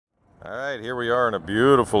Alright, here we are in a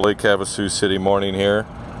beautiful Lake Havasu City morning here.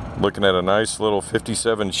 Looking at a nice little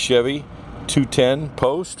 57 Chevy 210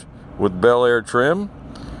 Post with BelAir trim.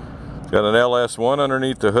 Got an LS-1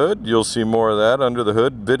 underneath the hood. You'll see more of that under the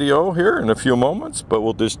hood video here in a few moments, but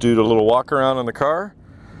we'll just do a little walk around in the car.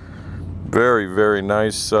 Very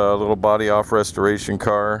nice little body off restoration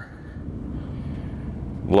car.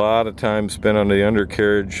 A lot of time spent on the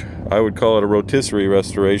undercarriage. I would call it a rotisserie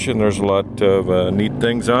restoration. There's a lot of neat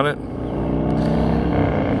things on it.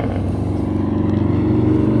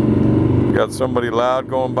 Got somebody loud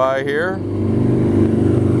going by here.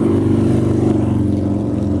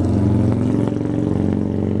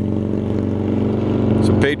 It's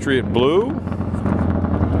a Patriot Blue.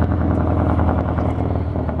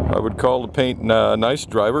 I would call the paint nice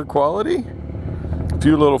driver quality. A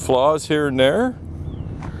few little flaws here and there.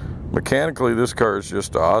 Mechanically, this car is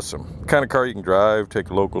just awesome. The kind of car you can drive, take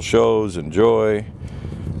local shows, enjoy.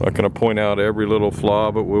 I'm not going to point out every little flaw,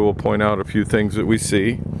 but we will point out a few things that we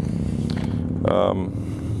see.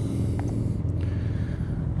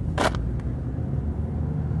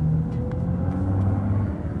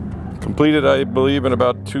 Completed, I believe, in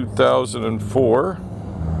about 2004.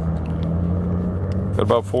 Got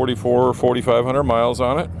about 4,500 miles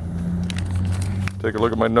on it. Take a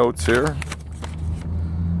look at my notes here.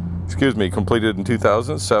 Excuse me, completed in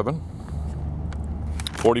 2007.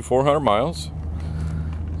 4,400 miles.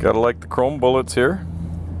 Gotta like the chrome bullets here.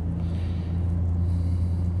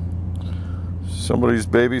 Somebody's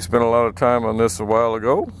baby spent a lot of time on this a while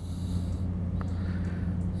ago.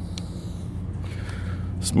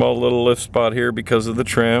 Small little lift spot here because of the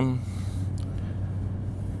trim.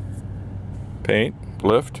 Paint,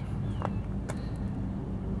 lift.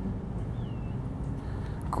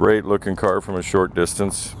 Great looking car from a short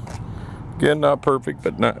distance. Again, not perfect,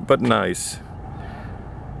 but nice.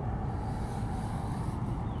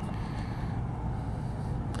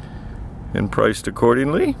 And priced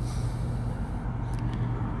accordingly.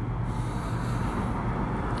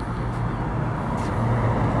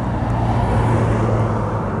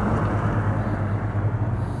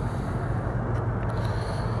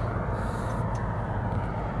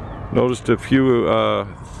 Noticed a few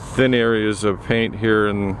thin areas of paint here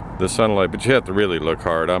in the sunlight, but you have to really look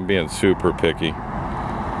hard. I'm being super picky,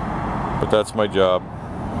 but that's my job.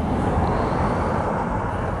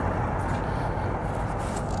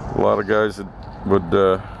 A lot of guys that would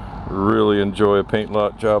really enjoy a paint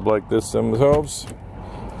lot job like this themselves.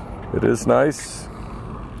 It is nice.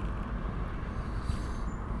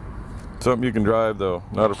 Something you can drive though,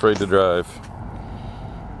 not afraid to drive.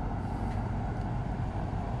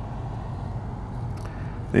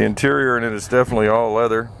 The interior in it is definitely all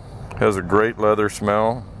leather. Has a great leather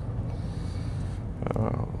smell.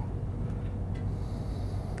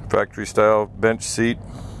 Factory style bench seat.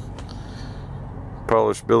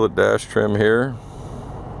 Polished billet dash trim here.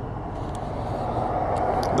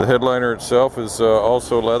 The headliner itself is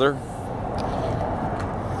also leather.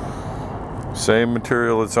 Same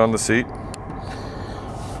material that's on the seat.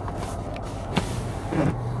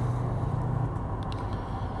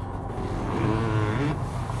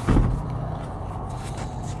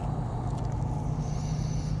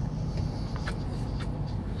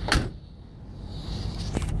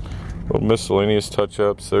 Little miscellaneous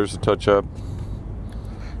touch-ups. There's a touch-up.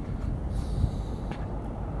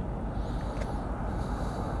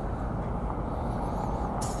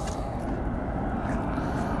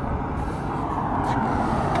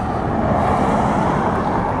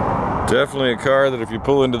 Definitely a car that if you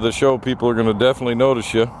pull into the show, people are going to definitely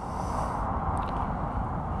notice you.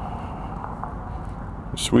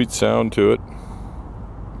 Sweet sound to it.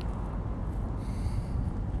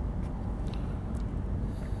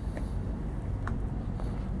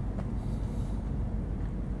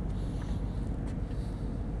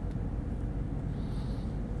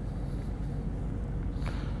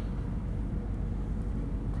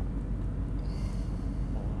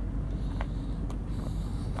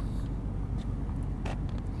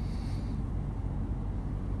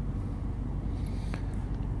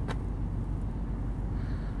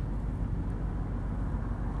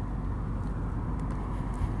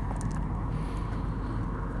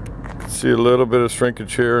 See a little bit of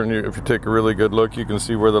shrinkage here, and if you take a really good look, you can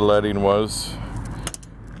see where the leading was.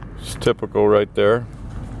 It's typical right there.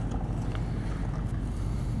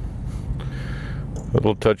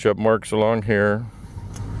 Little touch-up marks along here.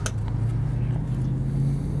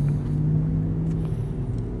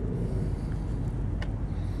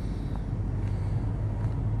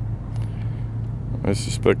 I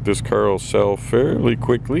suspect this car will sell fairly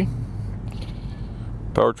quickly.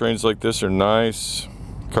 Powertrains like this are nice.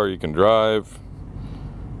 Car you can drive.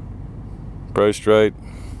 Priced right.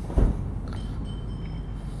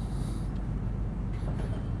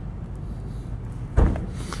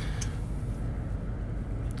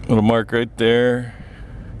 Little mark right there.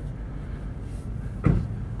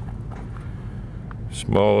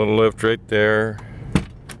 Small little lift right there.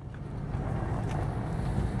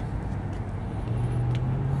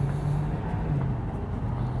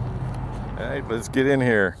 Alright, let's get in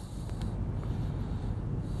here.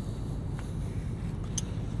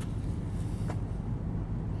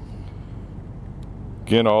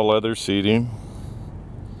 Again, all leather seating.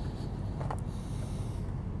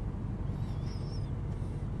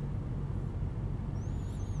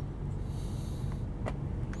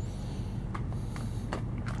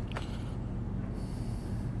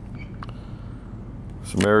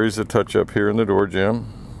 Some areas to touch up here in the door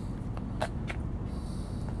jamb.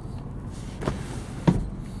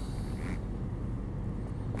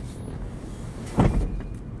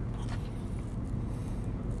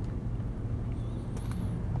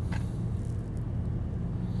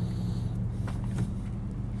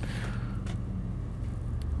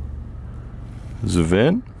 There's a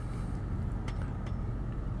vent.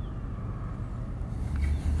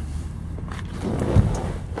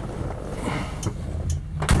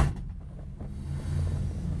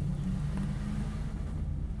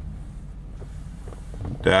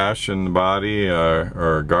 Dash and the body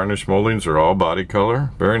or garnish moldings are all body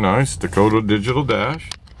color. Very nice. Dakota digital dash.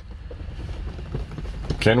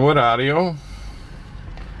 Kenwood audio.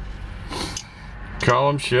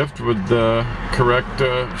 Column shift with the correct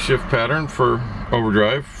shift pattern for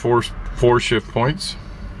overdrive. Four shift points.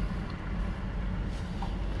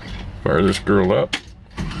 Fire this girl up.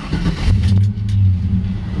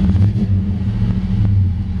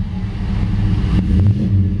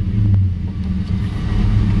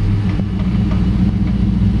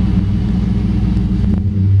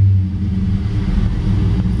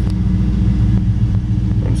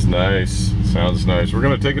 Nice, sounds nice. We're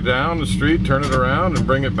going to take it down the street, turn it around, and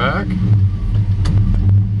bring it back.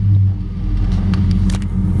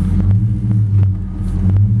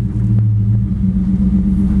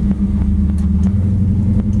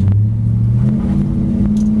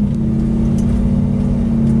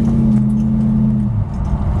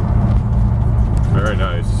 Very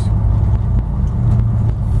nice.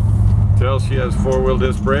 Tells she has four-wheel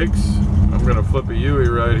disc brakes. I'm going to flip a U-ey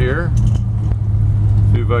right here.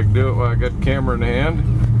 See if I can do it while I got the camera in hand.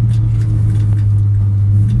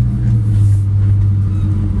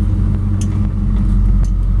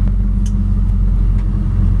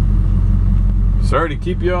 Sorry to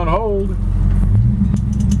keep you on hold.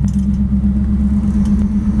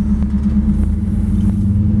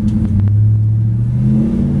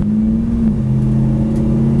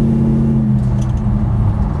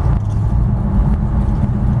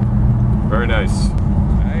 Very nice.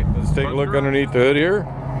 Let's take a look underneath the hood here.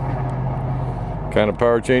 Kind of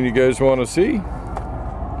power chain you guys want to see.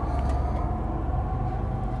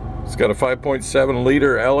 It's got a 5.7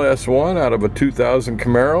 liter LS-1 out of a 2000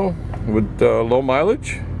 Camaro with low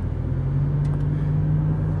mileage.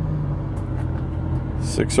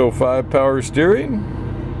 605 power steering.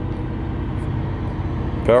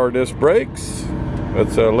 Power disc brakes.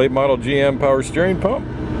 That's a late model GM power steering pump.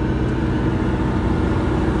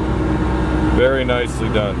 Very nicely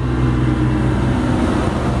done.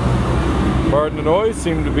 Pardon the noise,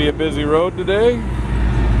 seemed to be a busy road today.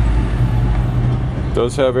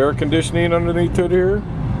 Does have air conditioning underneath it here.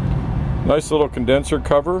 Nice little condenser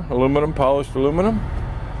cover, aluminum, polished aluminum.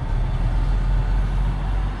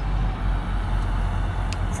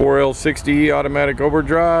 4L60E automatic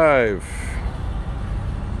overdrive.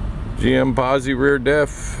 GM Posi rear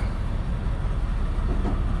def.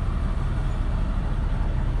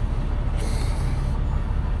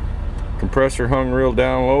 Compressor hung real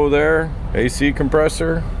down low there. AC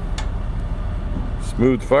compressor.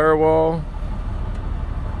 Smooth firewall.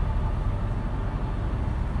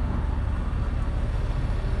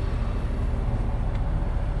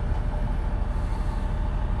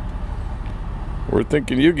 We're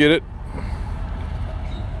thinking you get it.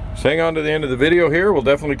 Just hang on to the end of the video here. We'll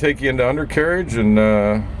definitely take you into undercarriage and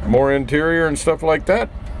more interior and stuff like that.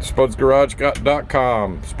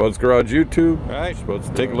 SpudsGarage.com, Spuds Garage YouTube. All right, let's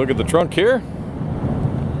take a look at the trunk here.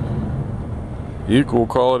 Equal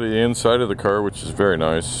quality inside of the car, which is very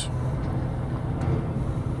nice.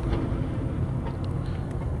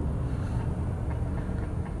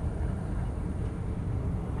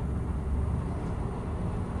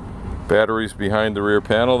 Batteries behind the rear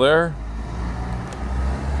panel there.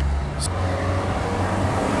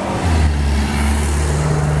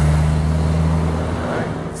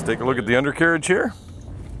 Let's take a look at the undercarriage here.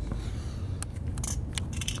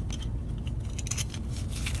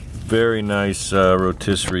 Very nice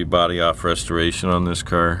rotisserie body off restoration on this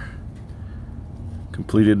car.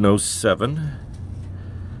 Completed in 07.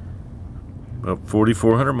 About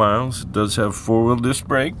 4,400 miles. It does have 4-wheel disc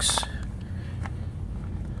brakes.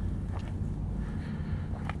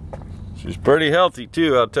 She's pretty healthy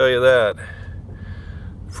too, I'll tell you that.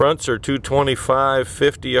 Fronts are 225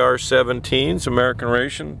 50 R17s, American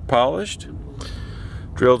Racing, polished.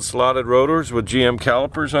 Drilled slotted rotors with GM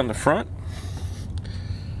calipers on the front.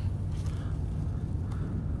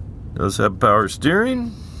 Does have power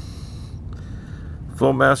steering.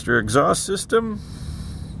 Flowmaster exhaust system.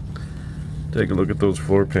 Take a look at those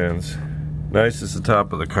floor pans. Nice as the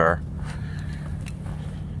top of the car.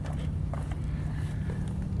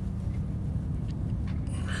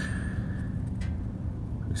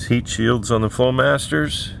 There's heat shields on the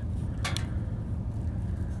Flowmasters.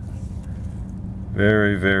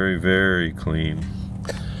 Very, very, very clean.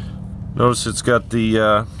 Notice it's got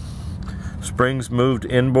the springs moved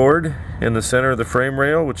inboard in the center of the frame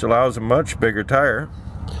rail, which allows a much bigger tire.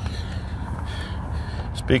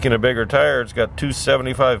 Speaking of bigger tire, it's got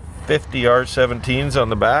 275 50 R17s on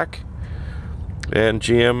the back, and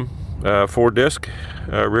GM 4-disc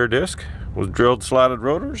rear disc with drilled slotted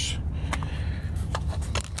rotors.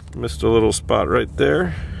 Missed a little spot right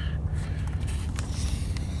there.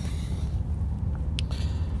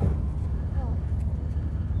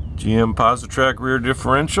 GM Positrack rear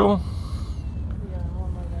differential.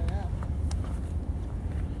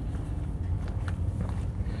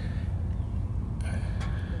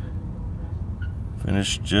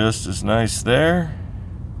 Finish just as nice there.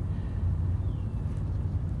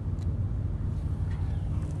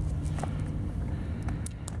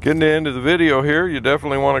 Getting to the end of the video here, you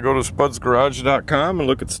definitely want to go to spudsgarage.com and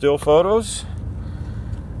look at still photos.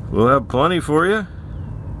 We'll have plenty for you.